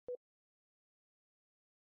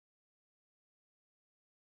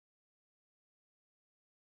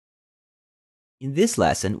In this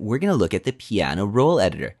lesson, we're going to look at the piano roll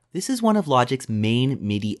editor. This is one of Logic's main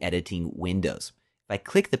MIDI editing windows. If I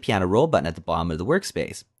click the piano roll button at the bottom of the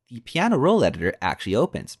workspace, the piano roll editor actually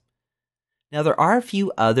opens. Now there are a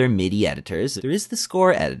few other MIDI editors. There is the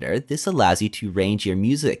score editor. This allows you to arrange your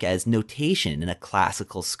music as notation in a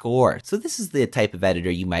classical score. So this is the type of editor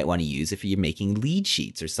you might want to use if you're making lead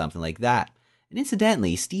sheets or something like that. And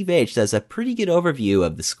incidentally, Steve H does a pretty good overview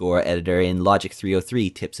of the score editor in Logic 303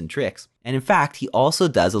 Tips and Tricks. And in fact, he also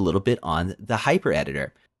does a little bit on the hyper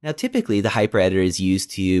editor. Now typically the hyper editor is used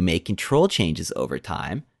to make control changes over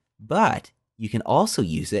time, but you can also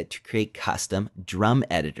use it to create custom drum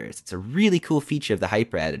editors. It's a really cool feature of the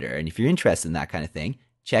hyper editor, and if you're interested in that kind of thing,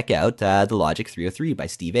 check out the Logic 303 by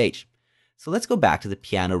Steve H. So let's go back to the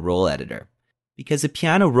piano roll editor. Because the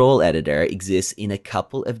piano roll editor exists in a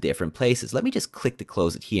couple of different places. Let me just click to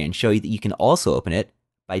close it here and show you that you can also open it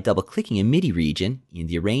by double-clicking a MIDI region in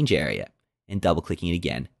the Arrange area. And double-clicking it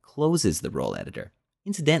again closes the roll editor.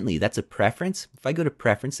 Incidentally, that's a preference. If I go to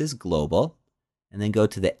Preferences, Global, and then go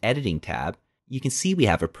to the Editing tab, you can see we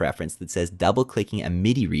have a preference that says double-clicking a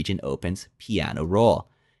MIDI region opens piano roll.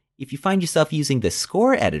 If you find yourself using the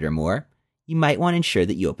score editor more, you might want to ensure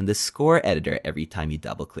that you open the score editor every time you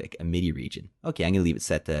double-click a MIDI region. Okay, I'm going to leave it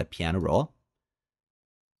set to piano roll.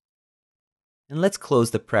 And let's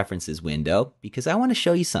close the Preferences window because I want to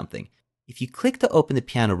show you something. If you click to open the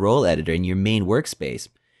piano roll editor in your main workspace,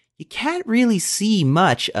 you can't really see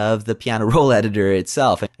much of the piano roll editor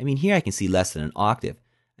itself. I mean, here I can see less than an octave.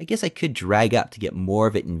 I guess I could drag up to get more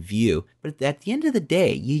of it in view, but at the end of the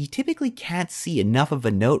day, you typically can't see enough of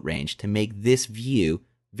a note range to make this view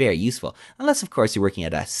very useful. Unless, of course, you're working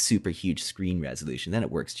at a super huge screen resolution, then it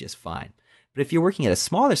works just fine. But if you're working at a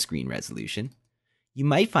smaller screen resolution, you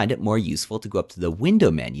might find it more useful to go up to the Window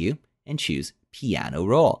menu and choose Piano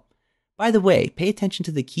Roll. By the way, pay attention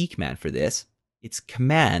to the key command for this. It's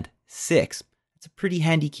Command 6. It's a pretty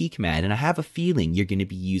handy key command, and I have a feeling you're going to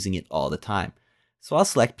be using it all the time. So I'll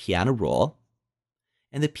select Piano Roll,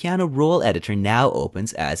 and the piano roll editor now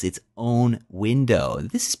opens as its own window.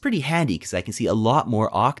 This is pretty handy because I can see a lot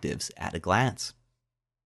more octaves at a glance.